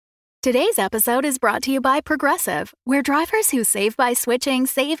Today's episode is brought to you by Progressive, where drivers who save by switching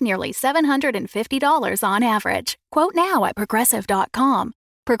save nearly $750 on average. Quote now at Progressive.com.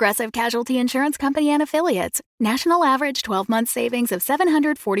 Progressive Casualty Insurance Company and Affiliates. National average 12-month savings of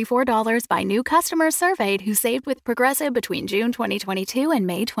 $744 by new customers surveyed who saved with Progressive between June 2022 and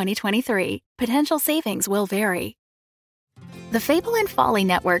May 2023. Potential savings will vary. The Fable and Folly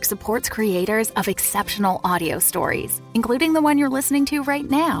Network supports creators of exceptional audio stories, including the one you're listening to right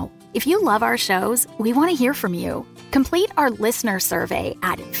now. If you love our shows, we want to hear from you. Complete our listener survey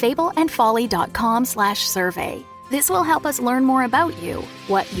at fableandfolly.com/survey. This will help us learn more about you,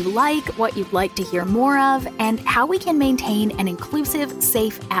 what you like, what you'd like to hear more of, and how we can maintain an inclusive,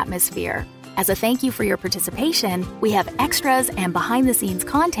 safe atmosphere. As a thank you for your participation, we have extras and behind-the-scenes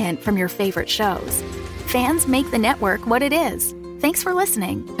content from your favorite shows. Fans make the network what it is. Thanks for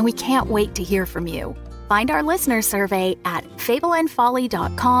listening, and we can't wait to hear from you. Find our listener survey at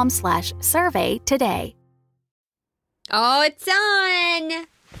fableandfolly.com/survey today. Oh, it's on.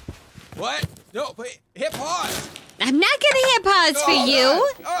 What? No, wait, hit pause. I'm not gonna hit pause for you.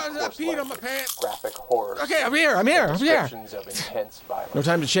 Oh, I peed on my pants. Graphic horror. Okay, I'm here. Descriptions of intense violence. No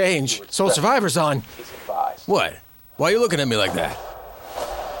time to change. Soul Survivor's on. Is advised. What? Why are you looking at me like that?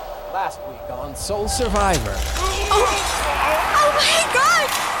 Last week on Soul Survivor. Oh my god!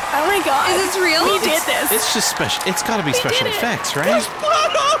 Oh my god. Is this real? We did this. It's just special. It's got to be special effects, right?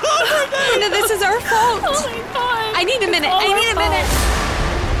 No, this is our fault. Oh my god. I need a minute.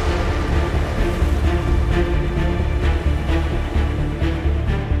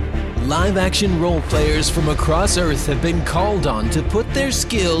 Live-action role players from across Earth have been called on to put their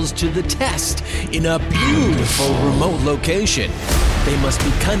skills to the test in a beautiful remote location. They must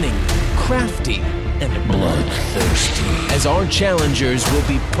be cunning, crafty, and bloodthirsty, as our challengers will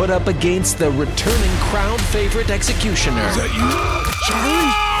be put up against the returning crowd favorite executioner. Is that you,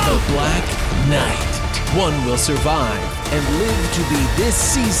 Charlie? The Black Knight. One will survive and live to be this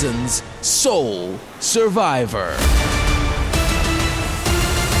season's Soul Survivor.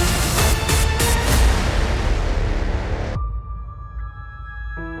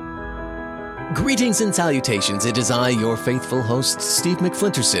 Greetings and salutations, it is I, your faithful host, Steve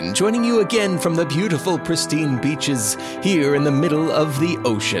McFlinterson, joining you again from the beautiful, pristine beaches here in the middle of the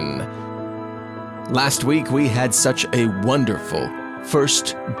ocean. Last week we had such a wonderful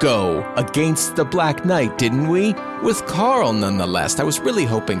first go against the Black Knight, didn't we? With Carl, nonetheless. I was really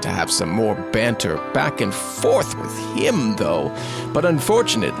hoping to have some more banter back and forth with him, though, but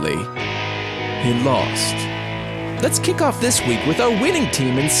unfortunately, he lost. Let's kick off this week with our winning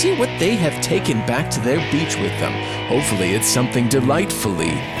team and see what they have taken back to their beach with them. Hopefully it's something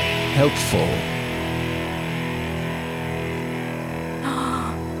delightfully helpful.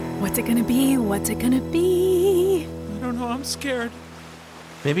 What's it gonna be? What's it gonna be? I don't know. I'm scared.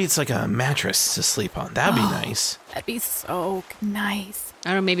 Maybe it's like a mattress to sleep on. That'd be nice. That'd be so nice. I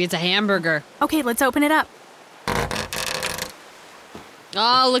don't know, maybe it's a hamburger. Okay, let's open it up.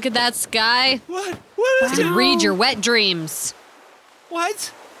 Oh, look at that sky. What? You can read your wet dreams.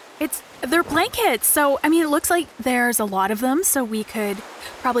 What? They're blankets, so I mean it looks like there's a lot of them, so we could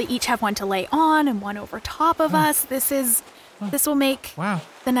probably each have one to lay on and one over top of us. This will make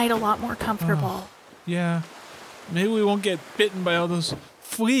the night a lot more comfortable. Yeah. Maybe we won't get bitten by all those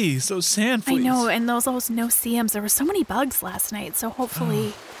fleas, those sand fleas. I know, and those no-see-ums. There were so many bugs last night, so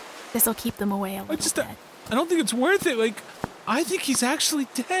hopefully this will keep them away a little bit. I don't think it's worth it. Like, I think he's actually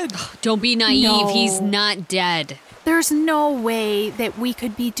dead. Don't be naive. No. He's not dead. There's no way that we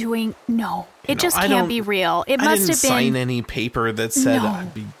could be doing... No, it just can't be real. It must have been... I didn't sign any paper that said No.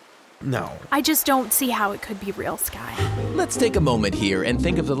 I'd be... No. I just don't see how it could be real, Sky. Let's take a moment here and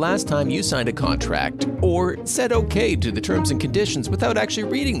think of the last time you signed a contract or said okay to the terms and conditions without actually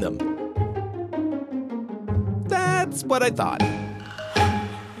reading them. That's what I thought.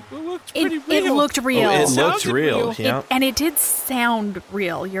 It looked real. Oh, it looked Sounded real, yeah. And it did sound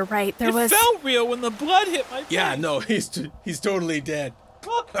real. You're right. There was... It felt real when the blood hit my face. Yeah, no, he's totally dead.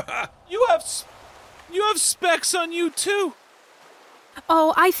 Look, you have specks on you, too.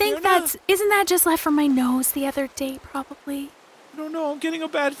 Oh, I think isn't that just left from my nose the other day, probably? I don't know. I'm getting a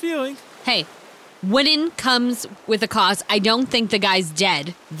bad feeling. Hey, winning comes with a cost. I don't think the guy's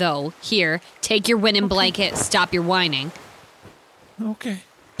dead, though. Here, take your winning blanket. Stop your whining. Okay.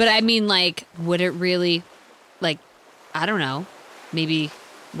 But I mean, like, would it really, like, I don't know. Maybe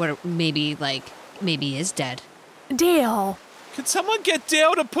he is dead. Dale. Can someone get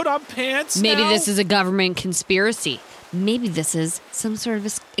Dale to put on pants Maybe now? this is a government conspiracy. Maybe this is some sort of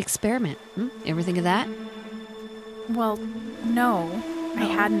experiment. Ever think of that? Well, no. I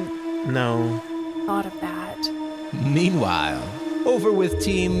hadn't No. thought of that. Meanwhile, Over with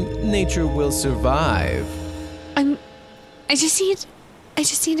Team Nature Will Survive. I just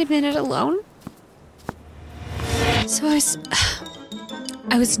need a minute alone. So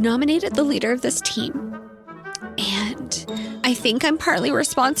I was nominated the leader of this team, and I think I'm partly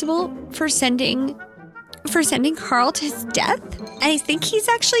responsible for sending Carl to his death. I think he's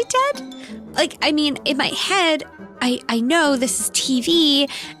actually dead. Like, I mean, in my head, I know this is TV,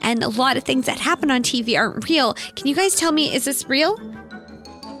 and a lot of things that happen on TV aren't real. Can you guys tell me, is this real?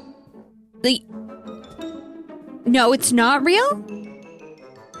 Like, no, it's not real?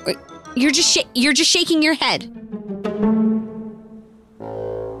 You're just shaking your head.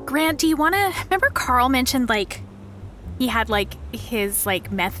 Grant, do you want to... Remember Carl mentioned, like, he had, like, his,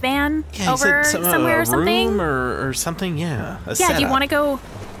 like, meth van over somewhere or something? Room or something, yeah. Yeah, do you want to go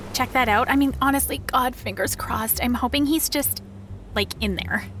check that out? I mean, honestly, God, fingers crossed. I'm hoping he's just, like, in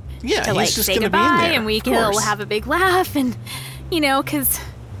there. Yeah, to, like, he's just say going to be in goodbye, there. and we can have a big laugh, and, you know, because...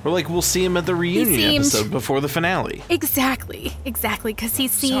 Or, like, we'll see him at the reunion episode before the finale. Exactly, because he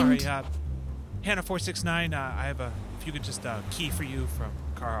seemed... Sorry, Hannah 469, I have if you could just key for you from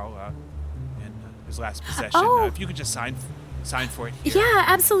Carl in his last possession. If you could just sign for it here. Yeah,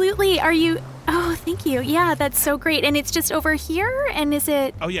 absolutely. Are you... Oh, thank you. Yeah, that's so great. And it's just over here? And is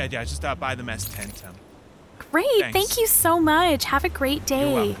it... Oh, yeah, just by the mess tent. Great. Thanks. Thank you so much. Have a great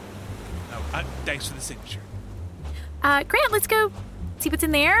day. You're welcome. Thanks for the signature. Grant, let's go see what's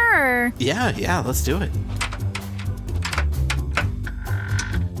in there, or... Yeah, let's do it.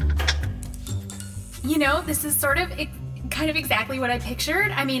 You know, this is sort of kind of exactly what I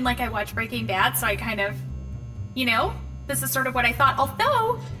pictured. I mean, like, I watched Breaking Bad, so I kind of, you know, this is sort of what I thought.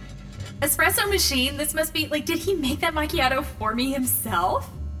 Although, espresso machine, this must be, like, did he make that macchiato for me himself?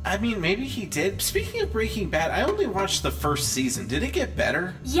 I mean, maybe he did. Speaking of Breaking Bad, I only watched the first season. Did it get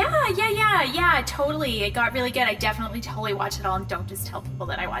better? Yeah, totally. It got really good. I definitely totally watched it all, and don't just tell people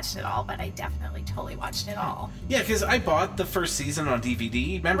that I watched it all, but I definitely totally watched it all. Yeah, because I bought the first season on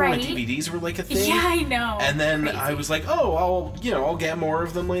DVD. Remember when DVDs were like a thing? Yeah, I know. And then Crazy. I was like, oh, I'll get more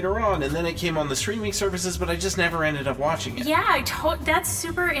of them later on. And then it came on the streaming services, but I just never ended up watching it. Yeah, that's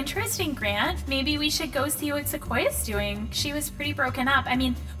super interesting, Grant. Maybe we should go see what Sequoia's doing. She was pretty broken up. I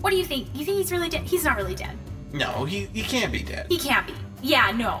mean, what do you think? You think he's really dead? He's not really dead. No, he can't be dead. He can't be.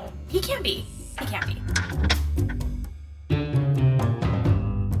 Yeah, no. He can't be.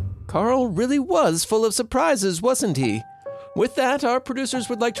 Carl really was full of surprises, wasn't he? With that, our producers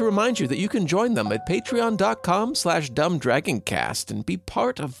would like to remind you that you can join them at patreon.com/dumbdragoncast and be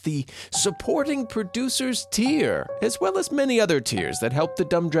part of the supporting producers tier, as well as many other tiers that help the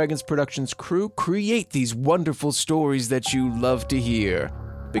Dumb Dragons Productions crew create these wonderful stories that you love to hear.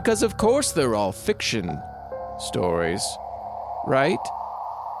 Because of course they're all fiction stories, right?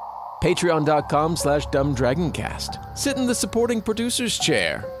 Patreon.com/dumbdragoncast. Sit in the supporting producer's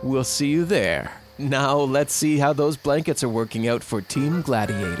chair. We'll see you there. Now let's see how those blankets are working out for Team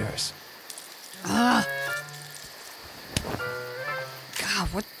Gladiators. God,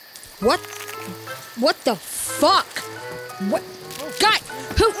 what the fuck? What? God,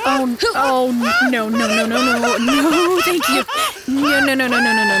 who? Oh, no, thank you. No.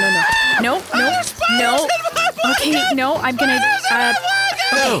 Okay, no, I'm gonna,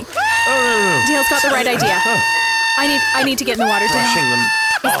 No. Dale's got the right idea. I need to get in the water. Brushing them.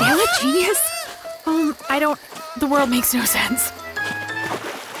 Is Dale a genius? The world makes no sense.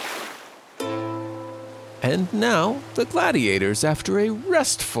 And now, the Gladiators after a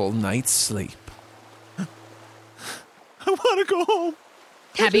restful night's sleep. I want to go home.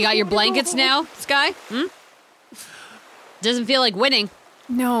 Have you got your blankets now, Sky? Doesn't feel like winning.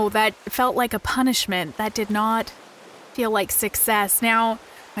 No, that felt like a punishment. That did not feel like success. Now,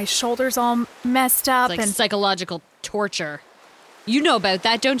 my shoulder's all messed up. It's like psychological torture. You know about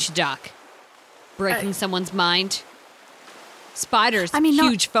that, don't you, Doc? Breaking someone's mind. Spiders,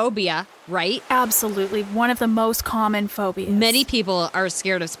 huge phobia, right? Absolutely. One of the most common phobias. Many people are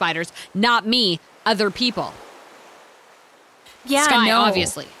scared of spiders. Not me, other people. Yeah, Sky, no.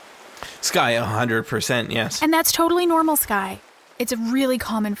 obviously. Sky, 100%, yes. And that's totally normal, Sky. It's a really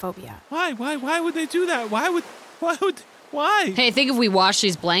common phobia. Why would they do that? Why? Hey, I think if we wash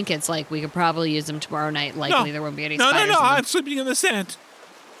these blankets, like, we could probably use them tomorrow night. Likely there won't be any spiders. No, I'm sleeping in the sand.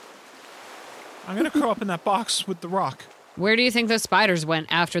 I'm going to curl up in that box with the rock. Where do you think those spiders went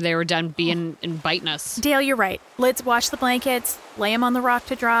after they were done being and biting us? Dale, you're right. Let's wash the blankets, lay them on the rock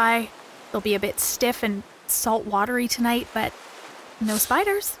to dry. They'll be a bit stiff and salt watery tonight, but no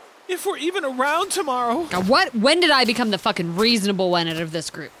spiders. If we're even around tomorrow. God, what? When did I become the fucking reasonable one out of this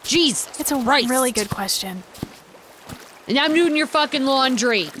group? Jesus It's a Christ. really good question. And I'm doing your fucking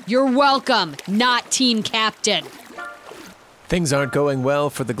laundry. You're welcome, not team captain. Things aren't going well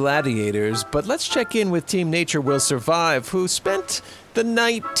for the gladiators, but let's check in with Team Nature Will Survive, who spent the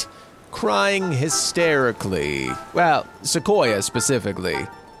night crying hysterically. Well, Sequoia specifically.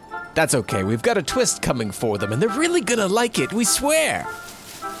 That's okay, we've got a twist coming for them, and they're really gonna like it, we swear.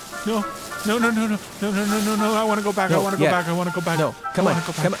 No, I want to go back. No, I want to go yeah. back. I want to go back. No, come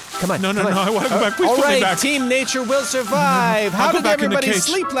on. No, I want to go back. Please all put me right, back. Team Nature Will Survive. How I'll go did back in the everybody cage.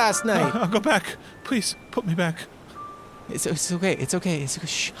 sleep last night? I'll go back. Please put me back. It's okay. It's okay.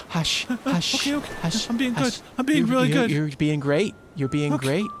 Shh, hush. Okay. Hush. I'm being hush. good. I'm being really good. You're being great. You're being Okay.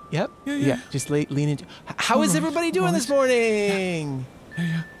 great. Yep. Yeah. Just lean into. How is everybody doing this morning?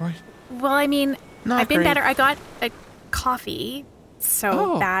 Yeah, right. Well, I mean, Not I've been great. better. I got a coffee,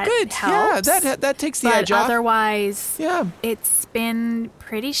 so that good. helps. Yeah, that takes the but edge off. otherwise, Yeah. it's been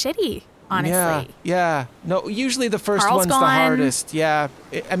pretty shitty, honestly. Yeah. No, usually the first Carl's one's the gone. hardest. Yeah.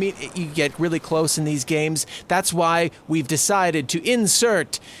 I mean, you get really close in these games. That's why we've decided to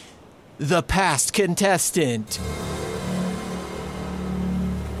insert the past contestant.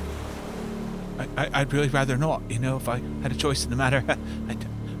 I'd really rather not. If I had a choice in the matter.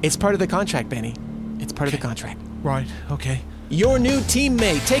 It's part of the contract, Benny. It's part of the contract. Right. Okay. Your new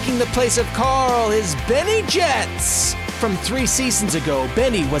teammate taking the place of Carl is Benny Jets. From 3 seasons ago,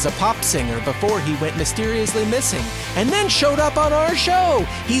 Benny was a pop singer before he went mysteriously missing and then showed up on our show.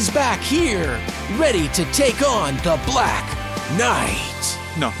 He's back here, ready to take on the Black Knight.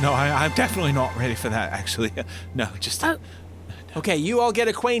 No, I'm definitely not ready for that, actually. No, just... Okay, you all get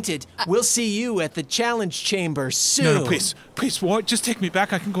acquainted. We'll see you at the challenge chamber soon. No, please, what? Just take me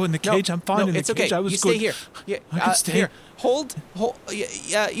back. I can go in the cage. I'm fine in the it's cage. okay. I was you good. stay here. Yeah, I can stay here. Hold.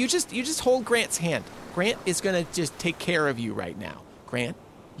 Yeah, you just hold Grant's hand. Grant is gonna just take care of you right now. Grant,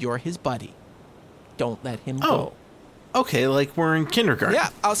 you're his buddy. Don't let him go. Okay, like we're in kindergarten. Yeah,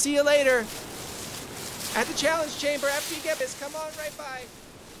 I'll see you later. At the challenge chamber after you get this. Come on right by.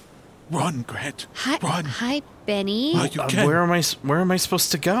 Run, Grant. Run. Hi, Benny. Oh, you can. Where am I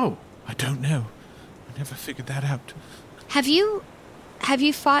supposed to go? I don't know. I never figured that out. Have you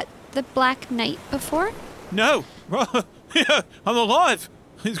fought the Black Knight before? No. Yeah, I'm alive.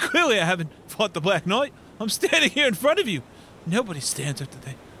 Clearly, I haven't fought the Black Knight. I'm standing here in front of you. Nobody stands after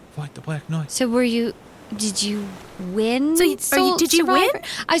they fight the Black Knight. So did you win? So did you win?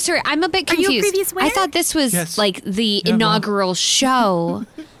 I'm sorry, I'm a bit Are you a confused. previous winner? I thought this was Yes. like the Yeah, inaugural show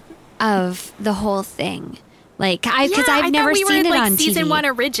of the whole thing. Like, because I I've never thought we seen were it like on season TV. 1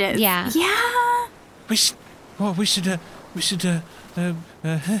 Origins. Yeah. Yeah. We should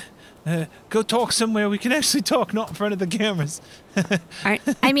go talk somewhere we can actually talk, not in front of the cameras. I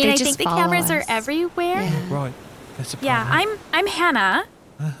I mean, I think the cameras are everywhere. Yeah. Right. That's a Yeah, problem. I'm Hannah.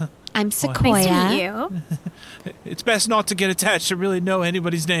 I'm Nice Sequoia. to meet you. It's best not to get attached to really know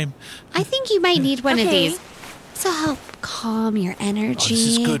anybody's name. I think you might need one of Okay. these. This will help calm your Oh, energy. this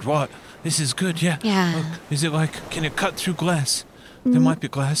is good. What? This is good. Yeah. Yeah. Look, is it like? Can it cut through glass? There might be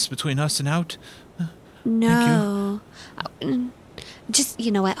glass between us and out. No. Just,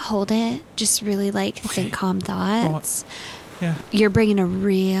 you know what? Hold it. Just really think calm thoughts. Yeah. You're bringing a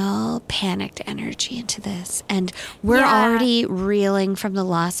real panicked energy into this. And we're Yeah. already reeling from the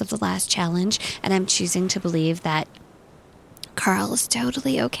loss of the last challenge. And I'm choosing to believe that Carl is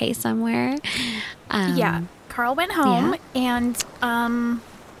totally okay somewhere. Yeah. Carl went home, and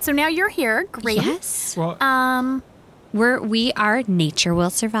so now you're here. Great. Yes. What? We are Nature Will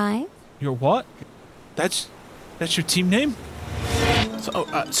Survive. You're what? That's your team name?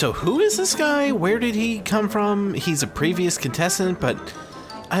 So who is this guy? Where did he come from? He's a previous contestant, but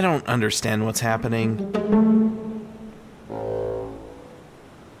I don't understand what's happening.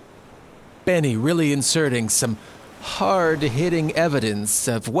 Benny really inserting some hard-hitting evidence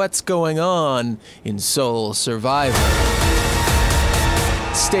of what's going on in Soul Survivor.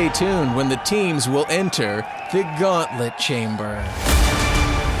 Stay tuned when the teams will enter the Gauntlet Chamber.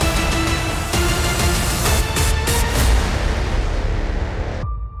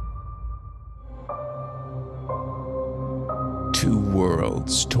 Two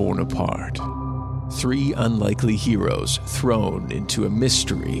worlds torn apart. 3 unlikely heroes thrown into a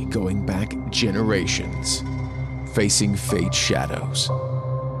mystery going back generations. Facing Fate Shadows.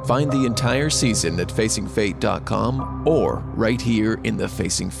 Find the entire season at facingfate.com or right here in the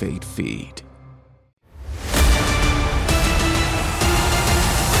Facing Fate feed.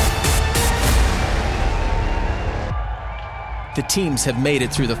 The teams have made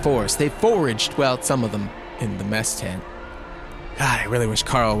it through the forest. They've foraged, well, some of them, in the mess tent. God, I really wish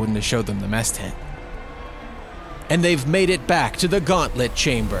Carl wouldn't have showed them the mess tent. And they've made it back to the Gauntlet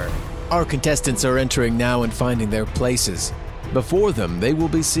Chamber. Our contestants are entering now and finding their places. Before them, they will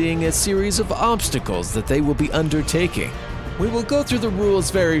be seeing a series of obstacles that they will be undertaking. We will go through the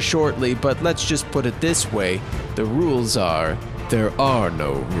rules very shortly, but let's just put it this way. The rules are, there are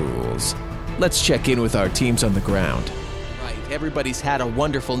no rules. Let's check in with our teams on the ground. Right, everybody's had a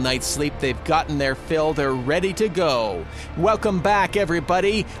wonderful night's sleep. They've gotten their fill. They're ready to go. Welcome back,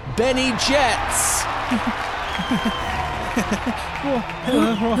 everybody. Benny Jets.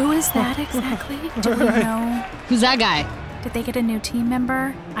 Who is that exactly? Do we know? Who's that guy? Did they get a new team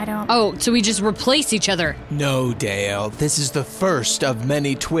member? I don't... Oh, so we just replace each other. No, Dale. This is the first of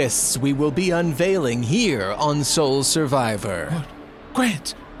many twists we will be unveiling here on Soul Survivor. What?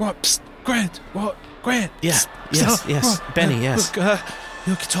 Grant! What? Psst, Grant! What? Grant! Yeah, Psst, yes. What? Benny, yes.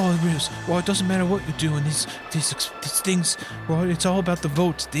 Look, it's all rules. Well, it doesn't matter what you're doing. These things. Well, it's all about the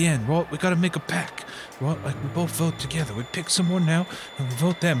vote at the end. Well, we gotta make a pact. Well, like we both vote together. We pick someone now, and we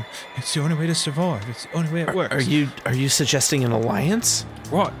vote them. It's the only way to survive. It's the only way it works. Are you suggesting an alliance?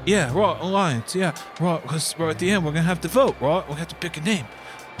 Right? Yeah. Right. Alliance. Yeah. Right. Because at the end we're gonna have to vote. Right? We have to pick a name.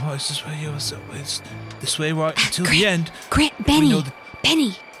 Right. It's this way. It's this way. Right until the end. Grant, Benny,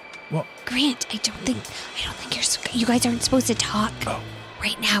 Benny. What? Grant, I don't think you guys aren't supposed to talk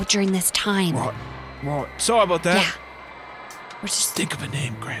right now during this time. Right. Sorry about that. Yeah. We're just Think of a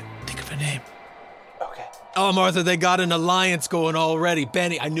name, Grant. Think of a name. Okay. Oh, Martha, they got an alliance going already.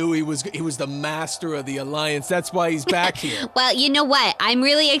 Benny, I knew he was the master of the alliance. That's why he's back here. Well, you know what? I'm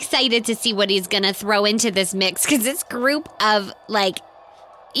really excited to see what he's gonna throw into this mix because this group of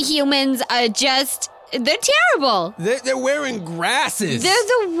humans are they're terrible. They're wearing grasses. They're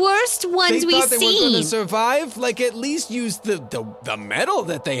the worst ones we've They thought they were going to seen. survive? At least use the metal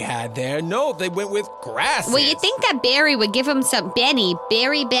that they had there. No, they went with grasses. Well, you think that Barry would give him some Benny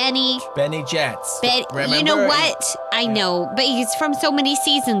Benny Jets. Remember? You know what? I know, but he's from so many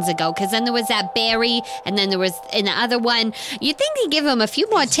seasons ago, because then there was that Barry, and then there was another one. You'd think they'd give him a few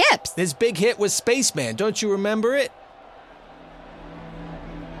more tips. His big hit was Spaceman. Don't you remember it?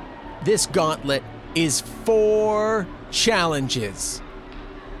 This gauntlet is 4 challenges.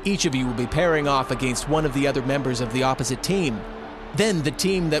 Each of you will be pairing off against one of the other members of the opposite team. Then the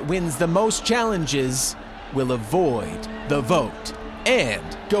team that wins the most challenges will avoid the vote and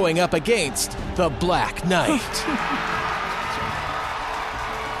going up against the Black Knight.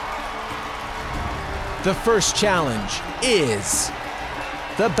 The first challenge is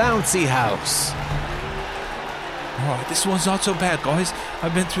the Bouncy House. Alright, this one's not so bad, guys.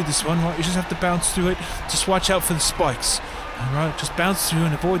 I've been through this one, right? You just have to bounce through it. Just watch out for the spikes. Alright, just bounce through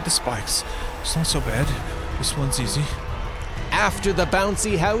and avoid the spikes. It's not so bad. This one's easy. After the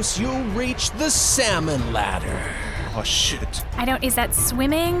Bouncy House, you'll reach the Salmon Ladder. Oh, shit. Is that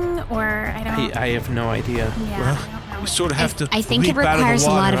swimming or I don't... I have no idea. Yeah, Well, I don't know. you sort of have to I think leap it out requires of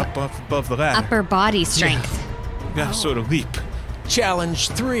the a water lot of up above the ladder. upper body strength. You gotta sort of leap. Challenge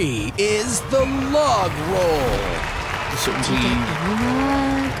 3 is the Log Roll. So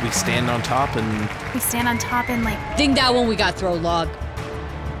we stand on top and We stand on top and Think that one we got throw log.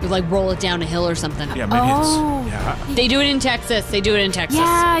 We roll it down a hill or something. Yeah, maybe Oh. it's... Yeah. They do it in Texas.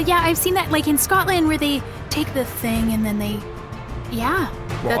 Yeah, I've seen that in Scotland where they take the thing and then they... Yeah,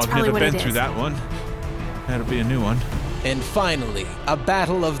 Well, that's I've probably never what been it through is. that one. That'll be a new one. And finally, a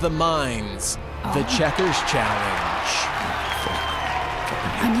Battle of the Minds, the Checkers Challenge.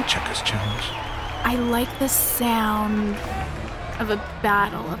 The checkers challenge. I like the sound of a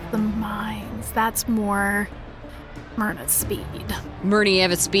battle of the minds. That's more Myrna's speed. Myrna, you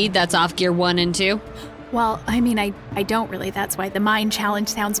have a speed that's off gear 1 and 2. Well, I mean, I don't really. That's why the mind challenge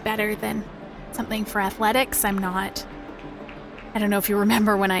sounds better than something for athletics. I don't know if you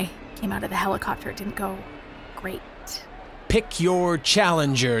remember when I came out of the helicopter, it didn't go great. Pick your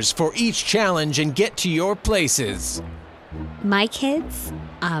challengers for each challenge and get to your places. My kids,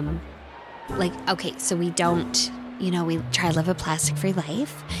 okay, so we don't, we try to live a plastic-free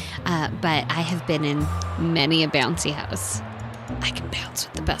life, but I have been in many a bouncy house. I can bounce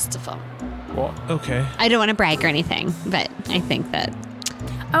with the best of them. Well, okay. I don't want to brag or anything, but I think that...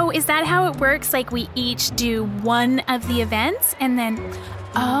 Oh, is that how it works? We each do one of the events and then...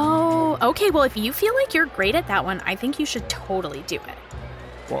 Oh, okay, well, if you feel like you're great at that one, I think you should totally do it.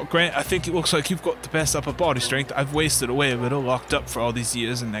 Well, Grant, I think it looks like you've got the best upper body strength. I've wasted away a little, locked up for all these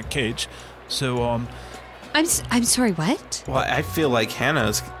years in that cage. So, I'm sorry, what? well, I feel like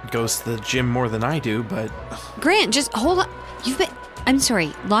Hannah goes to the gym more than I do, but Grant, just hold on. You've been... I'm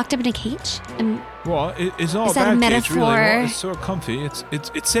sorry, locked up in a cage? well, it's all Is that a bad cage, really. metaphor? Well, it's sort of comfy.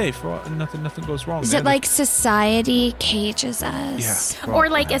 It's safe. Right? Nothing goes wrong. Is there. it like society cages us? Yeah. Or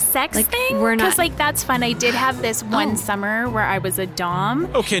a sex thing? we're not- Because that's fun. I did have this one summer where I was a dom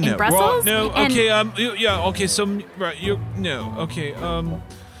Okay, no. in Brussels. No, and okay, yeah, okay, so, right, no, okay,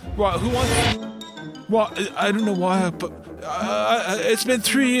 right, who wants... Well, I don't know why, but It's been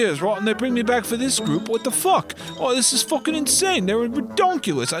 3 years, right? And they bring me back for this group. What the fuck? Oh, this is fucking insane. They're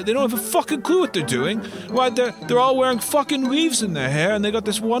redonkulous. They don't have a fucking clue what they're doing. Right? They're all wearing fucking weaves in their hair, and they got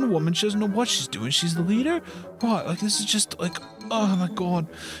this one woman. She doesn't know what she's doing. She's the leader. Right? Like, this is just like, oh my god.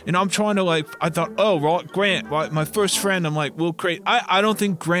 And I'm trying to I thought, oh, right, Grant, right, my first friend. I'm like, we'll create. I don't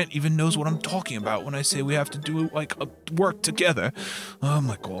think Grant even knows what I'm talking about when I say we have to do a work together. Oh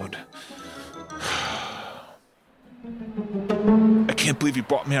my god. I can't believe you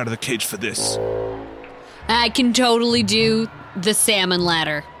brought me out of the cage for this. I can totally do the salmon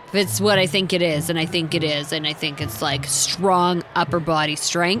ladder. If it's what I think it is, and I think it is, and I think it's like strong upper body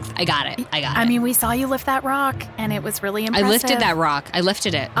strength. I got it. I mean, we saw you lift that rock, and it was really impressive. I lifted that rock. I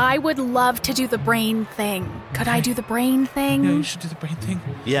lifted it. I would love to do the brain thing. Could I do the brain thing? Yeah, you should do the brain thing.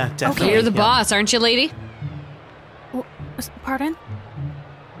 Yeah, definitely. Okay. You're the boss, aren't you, lady? Pardon?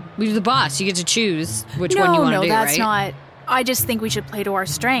 You're the boss. You get to choose which one you want to do, No, that's right? not. I just think we should play to our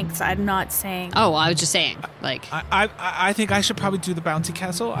strengths. I'm not saying. Oh, I was just saying, like. I think I should probably do the bouncy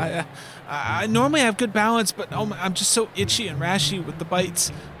castle. I normally have good balance, but I'm just so itchy and rashy with the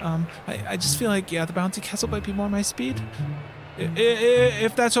bites. I just feel like, yeah, the bouncy castle might be more my speed.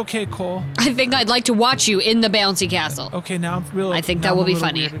 If that's okay, Cole. I think I'd like to watch you in the bouncy castle. Okay, now I'm real. I think that will be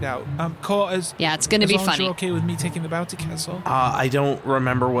funny. Out. Cole, yeah, it's going to be as long as funny. you're okay with me taking the bouncy castle? I don't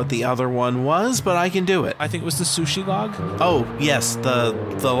remember what the other one was, but I can do it. I think it was the sushi log. Oh, yes, the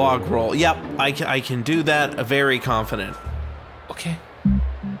log roll. Yep, I can do that. Very confident. Okay.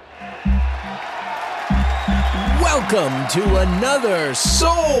 Welcome to another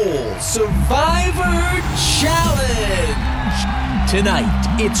Soul Survivor Challenge!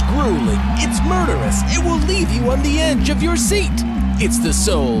 Tonight, it's grueling, it's murderous, it will leave you on the edge of your seat. It's the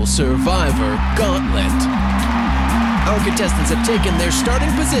Soul Survivor Gauntlet. Our contestants have taken their starting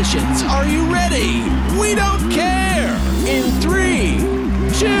positions. Are you ready? We don't care! In 3,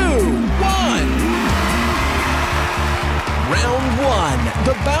 2, 1... Round 1,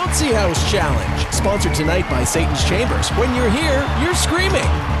 the Bouncy House Challenge, sponsored tonight by Satan's Chambers. When you're here, you're screaming.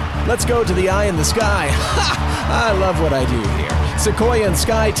 Let's go to the eye in the sky. Ha! I love what I do here. Sequoia and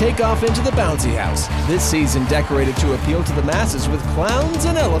Sky take off into the Bouncy House. This season decorated to appeal to the masses with clowns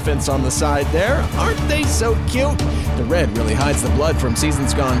and elephants on the side there. Aren't they so cute? The red really hides the blood from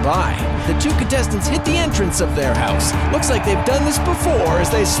seasons gone by. The two contestants hit the entrance of their house. Looks like they've done this before as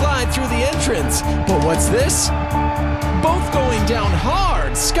they slide through the entrance. But what's this? Both going down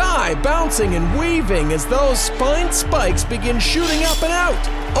hard, Sky bouncing and weaving as those spine spikes begin shooting up and out.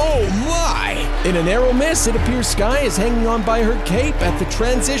 Oh my! In a narrow miss, it appears Sky is hanging on by her cape at the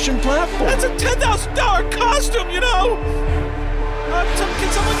transition platform. That's a $10,000 costume, you know!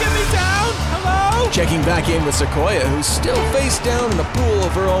 Can someone get me down? Hello? Checking back in with Sequoia, who's still face down in a pool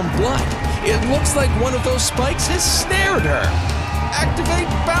of her own blood. It looks like one of those spikes has snared her. Activate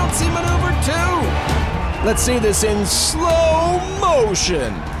Bouncy Maneuver 2! Let's see this in slow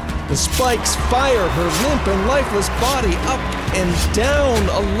motion. The spikes fire her limp and lifeless body up and down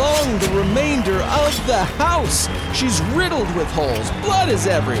along the remainder of the house. She's riddled with holes. Blood is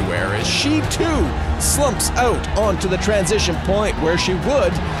everywhere as she, too, slumps out onto the transition point where she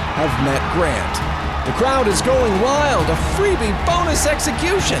would have met Grant. The crowd is going wild. A freebie bonus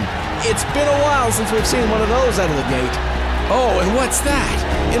execution. It's been a while since we've seen one of those out of the gate. Oh, and what's that?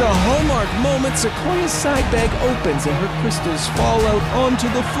 In a hallmark moment, Sequoia's side bag opens and her crystals fall out onto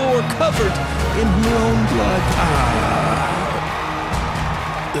the floor, covered in her own blood.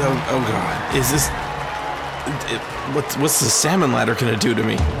 Oh God! Is this? What's the salmon ladder gonna do to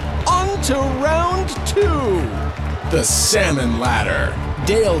me? On to round 2. The salmon ladder.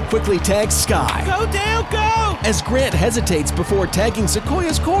 Dale quickly tags Sky. Go, Dale, go! As Grant hesitates before tagging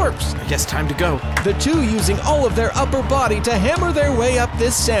Sequoia's corpse. I guess time to go. The two using all of their upper body to hammer their way up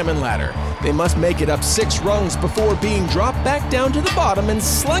this salmon ladder. They must make it up 6 rungs before being dropped back down to the bottom and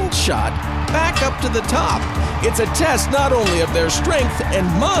slingshot back up to the top. It's a test not only of their strength and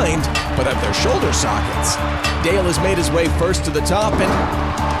mind, but of their shoulder sockets. Dale has made his way first to the top and...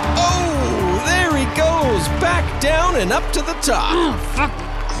 oh, there he goes! Back down and up to the top. Oh, fuck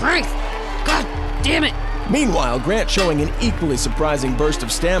Christ. God damn it. Meanwhile, Grant showing an equally surprising burst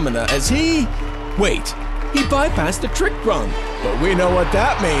of stamina as he... wait, he bypassed the trick rung. But we know what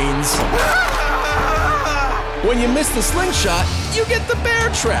that means. When you miss the slingshot, you get the bear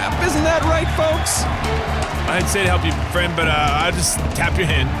trap. Isn't that right, folks? I'd say to help you, friend, but I'll just tap your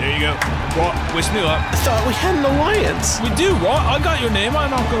hand. There you go. What? Wish me luck. I thought we had an alliance. We do, what? I got your name.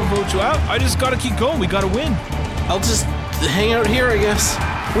 I'm not going to vote you out. I just got to keep going. We got to win. I'll just hang out here, I guess.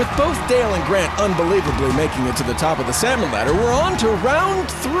 With both Dale and Grant unbelievably making it to the top of the salmon ladder, we're on to round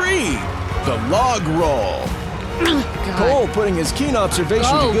 3, the log roll. Cole, putting his keen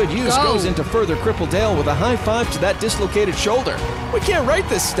observation to good use, goes into further cripple Dale with a high five to that dislocated shoulder. We can't write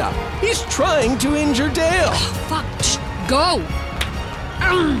this stuff. He's trying to injure Dale. Fuck. Go.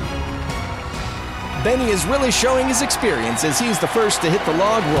 Benny is really showing his experience as he's the first to hit the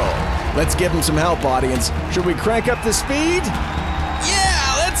log roll. Let's give him some help, audience. Should we crank up the speed?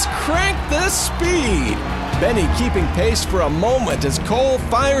 Yeah, let's crank the speed. Benny keeping pace for a moment as Cole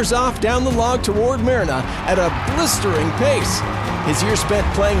fires off down the log toward Myrna at a blistering pace. His years spent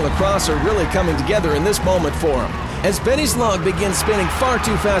playing lacrosse are really coming together in this moment for him. As Benny's log begins spinning far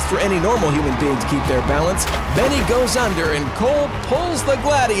too fast for any normal human being to keep their balance, Benny goes under and Cole pulls the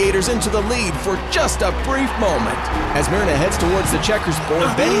Gladiators into the lead for just a brief moment. As Myrna heads towards the checkers board,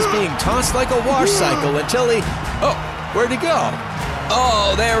 Benny's being tossed like a wash cycle until he... Oh, where'd he go?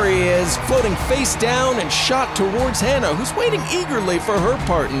 Oh, there he is, floating face down and shot towards Hannah, who's waiting eagerly for her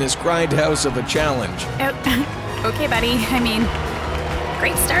part in this grindhouse of a challenge. Okay, buddy. I mean,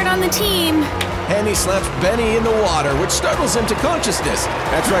 great start on the team. Henny slaps Benny in the water, which startles him to consciousness.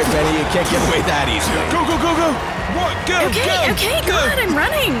 That's right, Benny, you can't get away that easily. Go, go, go, go! What? Go, Okay, God, I'm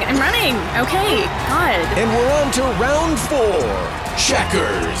running. Okay, God. And we're on to round 4.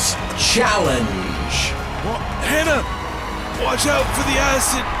 Checkers Challenge. What? Hannah, watch out for the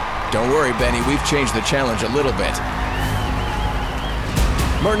acid. Don't worry, Benny, we've changed the challenge a little bit.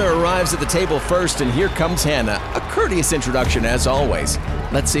 Myrna arrives at the table first, and here comes Hannah. A courteous introduction, as always.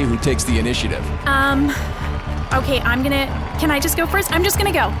 Let's see who takes the initiative. Okay, can I just go first? I'm just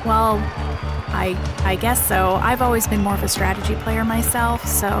gonna go. Well, I guess so. I've always been more of a strategy player myself,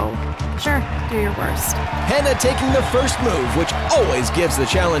 so sure, do your worst. Hannah taking the first move, which always gives the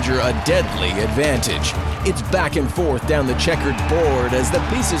challenger a deadly advantage. It's back and forth down the checkered board as the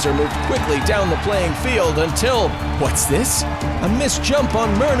pieces are moved quickly down the playing field until, what's this? A missed jump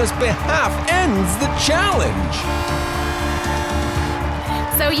on Myrna's behalf ends the challenge.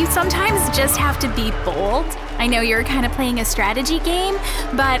 So you sometimes just have to be bold. I know you're kind of playing a strategy game,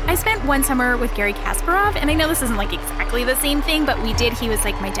 but I spent one summer with Gary Kasparov, and I know this isn't like exactly the same thing, but we did. He was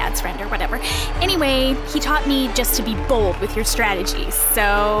like my dad's friend or whatever. Anyway, he taught me just to be bold with your strategies.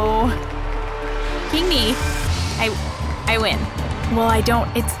 So, king me, I win. Well, you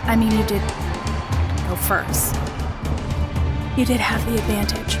did go first. You did have the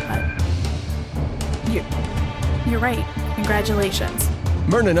advantage, but you're right. Congratulations.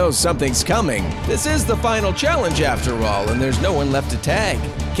 Myrna knows something's coming. This is the final challenge after all, and there's no one left to tag.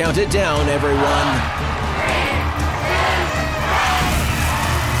 Count it down, everyone.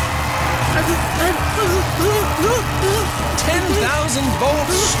 10,000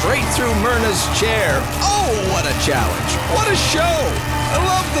 volts straight through Myrna's chair. Oh, what a challenge. What a show. I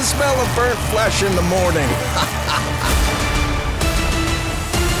love the smell of burnt flesh in the morning.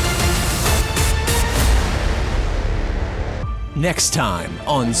 Next time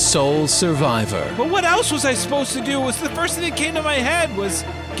on Soul Survivor. But what else was I supposed to do? The first thing that came to my head was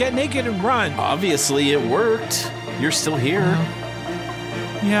get naked and run. Obviously, it worked. You're still here.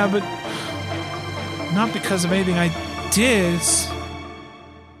 Yeah, but not because of anything I did.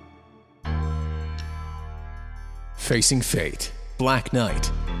 Facing Fate, Black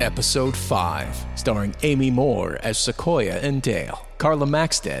Knight, Episode 5, starring Amy Moore as Sequoia and Dale, Carla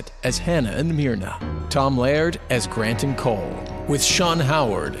Maxted as Hannah and Myrna, Tom Laird as Grant and Cole, with Sean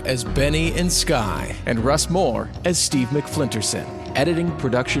Howard as Benny and Sky, and Russ Moore as Steve McFlinterson. Editing,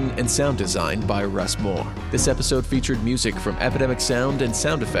 production, and sound design by Russ Moore. This episode featured music from Epidemic Sound and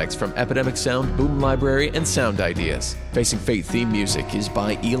sound effects from Epidemic Sound, Boom Library, and Sound Ideas. Facing Fate theme music is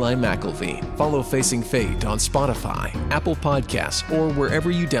by Eli McElveen. Follow Facing Fate on Spotify, Apple Podcasts, or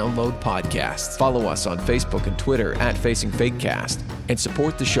wherever you download podcasts. Follow us on Facebook and Twitter at Facing Fatecast, and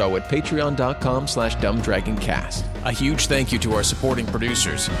support the show at patreon.com/dumbdragoncast. A huge thank you to our supporting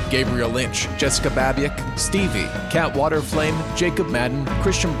producers, Gabriel Lynch, Jessica Babiak, Stevie, Kat Waterflame, Jacob Madden,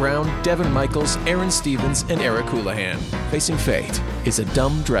 Christian Brown, Devin Michaels, Aaron Stevens, and Eric Houlihan. Facing Fate is a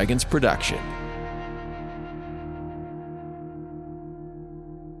Dumb Dragons production.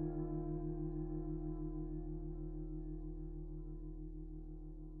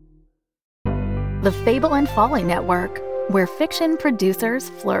 The Fable and Folly Network, where fiction producers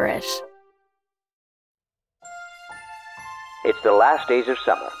flourish. It's the last days of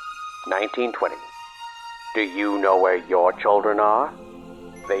summer, 1920. Do you know where your children are?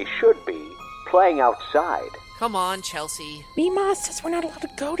 They should be playing outside. Come on, Chelsea. Mima says we're not allowed to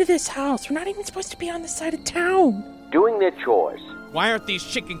go to this house. We're not even supposed to be on this side of town. Doing their chores. Why aren't these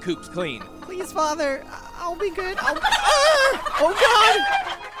chicken coops clean? Please, Father. I'll be good. Oh, God!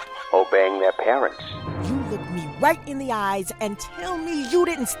 Obeying their parents. You look me right in the eyes and tell me you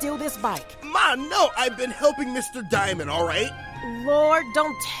didn't steal this bike. Ma, no, I've been helping Mr. Diamond, all right? Lord,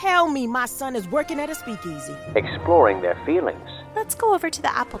 don't tell me my son is working at a speakeasy. Exploring their feelings. Let's go over to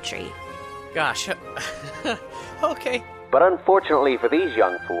the apple tree. Gosh. Okay. But unfortunately for these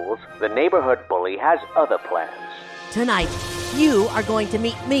young fools, the neighborhood bully has other plans. Tonight, you are going to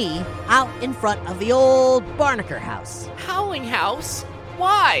meet me out in front of the old Barnaker house. Howling House?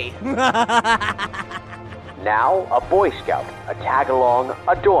 Why? Now, a Boy Scout, a tag-along,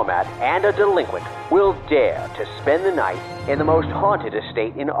 a doormat, and a delinquent will dare to spend the night in the most haunted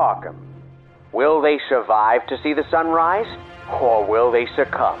estate in Arkham. Will they survive to see the sunrise, or will they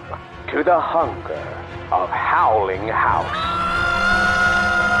succumb to the hunger of Howling House?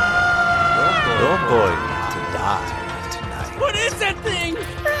 You're going to die tonight. What is that thing?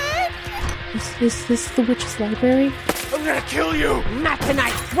 Is this the witch's library? I'm gonna kill you! Not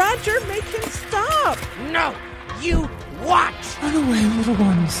tonight. Roger, make him stop! No! You watch! Run away, little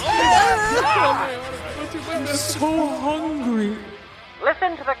ones. I'm so hungry.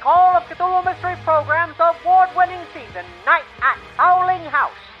 Listen to the Call of Cthulhu Mystery Program's award-winning season, Night at Howling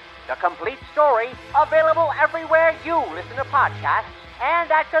House. The complete story available everywhere you listen to podcasts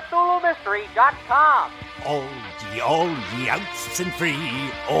and at CthulhuMystery.com. All the outs and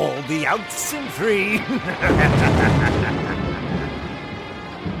free, all the outs and free.